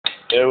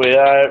Here we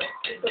are.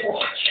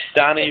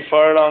 Danny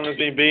Furlong has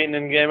been beaten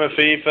in a game of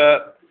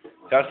FIFA.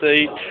 Got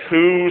the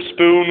 2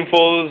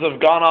 spoonfuls have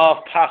gone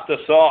off pasta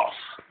sauce.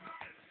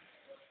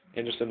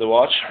 Interesting to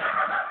watch.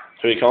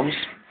 Here he comes.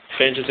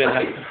 Finches in.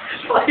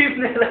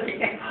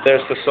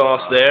 There's the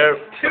sauce there.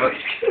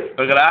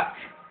 Look at that.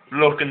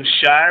 Looking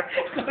sharp.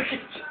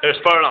 There's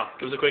Furlong.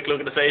 Give us a quick look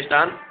at the face,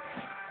 Dan.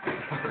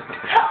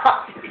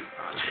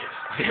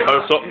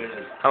 Or something.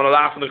 Having a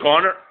laugh in the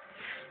corner.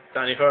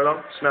 Danny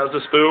Furlong smells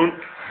the spoon.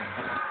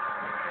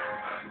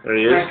 There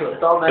he is.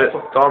 It's all mental.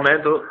 It's all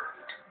mental.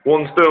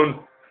 1 spoon.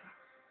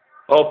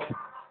 Up.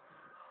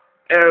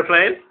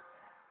 Airplane.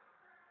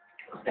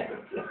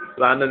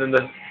 Landing in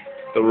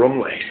the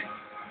runway.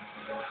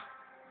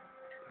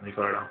 Danny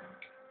Furlong.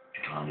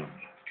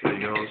 There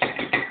he goes.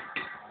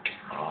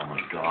 Oh my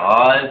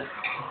god.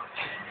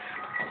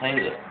 What time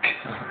is it?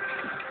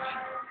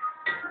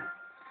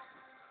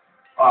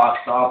 Oh,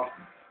 stop.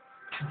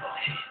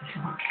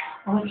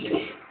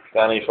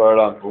 Danny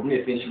Furlong.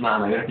 Only a Finnish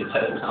man, I heard you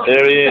tell it now.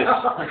 There he is.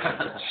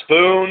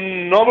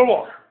 Spoon number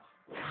 1.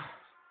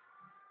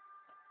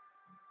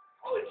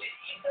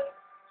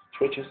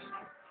 Twitches.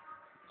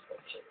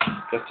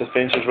 Gets the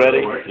Finches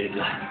ready.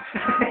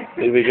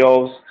 Here we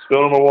go.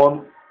 Spoon number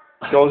 1.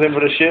 Goes in for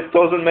the shift.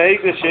 Doesn't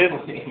make the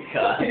shift.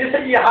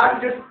 Yeah,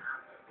 just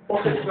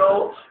fucking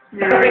go.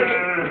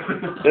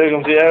 There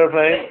comes the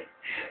airplane.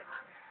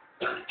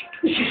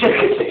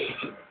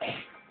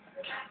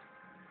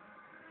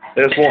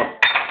 There's 1.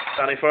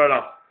 Danny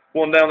Furlong.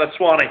 1 down at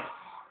Swanee.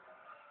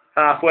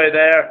 Halfway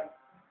there.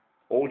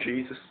 Oh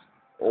Jesus.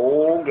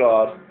 Oh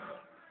God.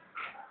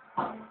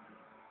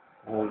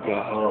 Oh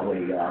God. Oh my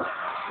god.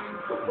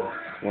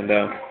 1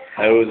 down.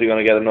 How is he going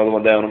to get another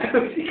 1 down him?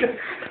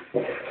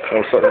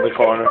 Or something in the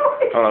corner.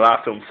 On a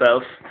laugh to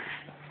himself.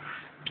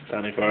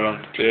 Danny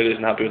Furlong clearly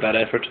isn't happy with that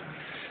effort.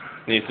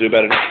 Needs to do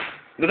better.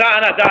 Jesus. The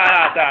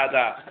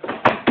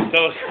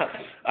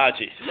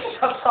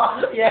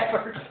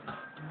effort.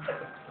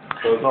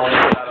 So it's not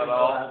like that at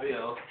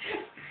all.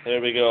 Here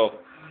we go.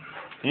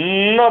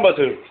 Number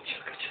 2.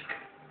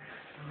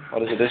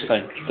 What is it this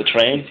time? The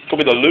train? Could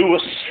be the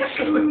Lewis.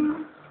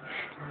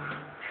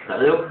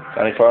 Hello?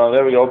 Danny Furlong,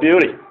 there we go.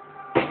 Beauty.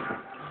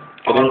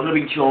 Get in. A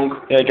big chunk.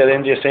 Yeah, get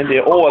India,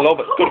 Cynthia. Oh, I love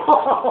it. Good.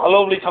 A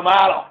lovely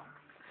tomato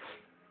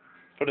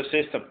for the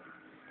system.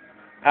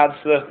 Adds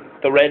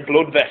the red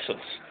blood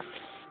vessels.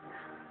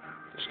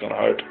 It's gonna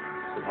hurt.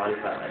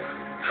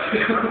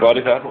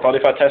 Body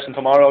fat testing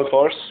tomorrow, of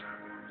course.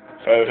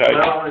 Very.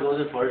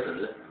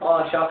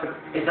 Oh, shocking.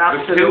 It's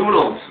after 2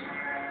 lumps.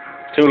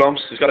 2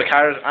 lumps. He's got a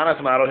carrot and a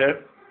tomato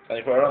here.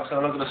 Danny Furlong.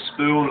 So look at the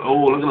spoon.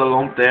 Oh, look at the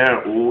lump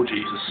there. Oh,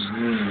 Jesus.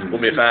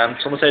 Wouldn't be a fan.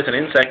 Someone say it's an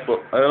insect, but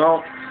I don't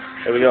know.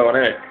 Here we go.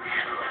 Anyway.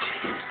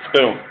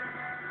 Spoon.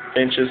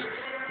 Inches.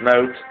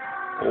 Mouth.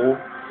 Oh.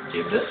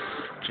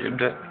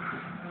 Jibbed it.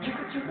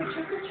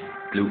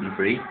 Gluten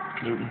free.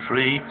 Gluten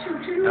free.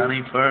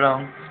 Danny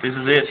Furlong. This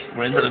is it.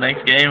 We're into the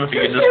next game. If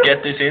you can just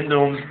get this into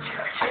him.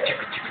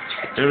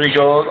 Here he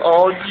goes.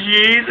 Oh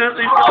Jesus!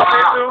 He's got it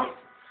into him.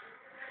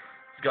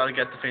 He's got to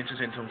get the Finches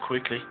into him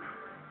quickly.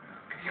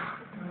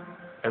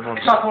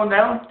 Everyone's Knock 1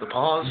 down. the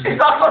pause.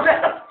 Knock 1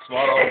 down.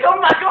 Swallow.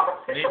 Come back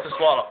up. Needs to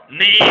swallow.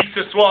 Needs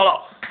to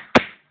swallow.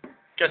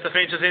 Gets the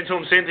Finches into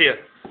him, Cynthia.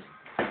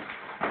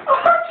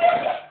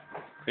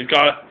 He's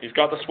got it. He's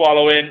got the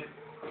swallow in.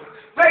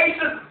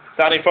 Mason.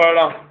 Danny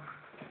Furlong.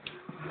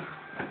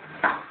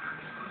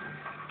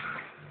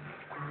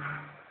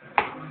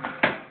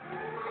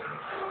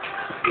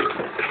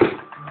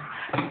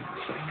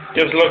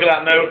 Give us a look at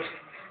that mouth.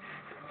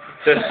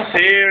 It's a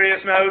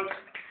serious mouth.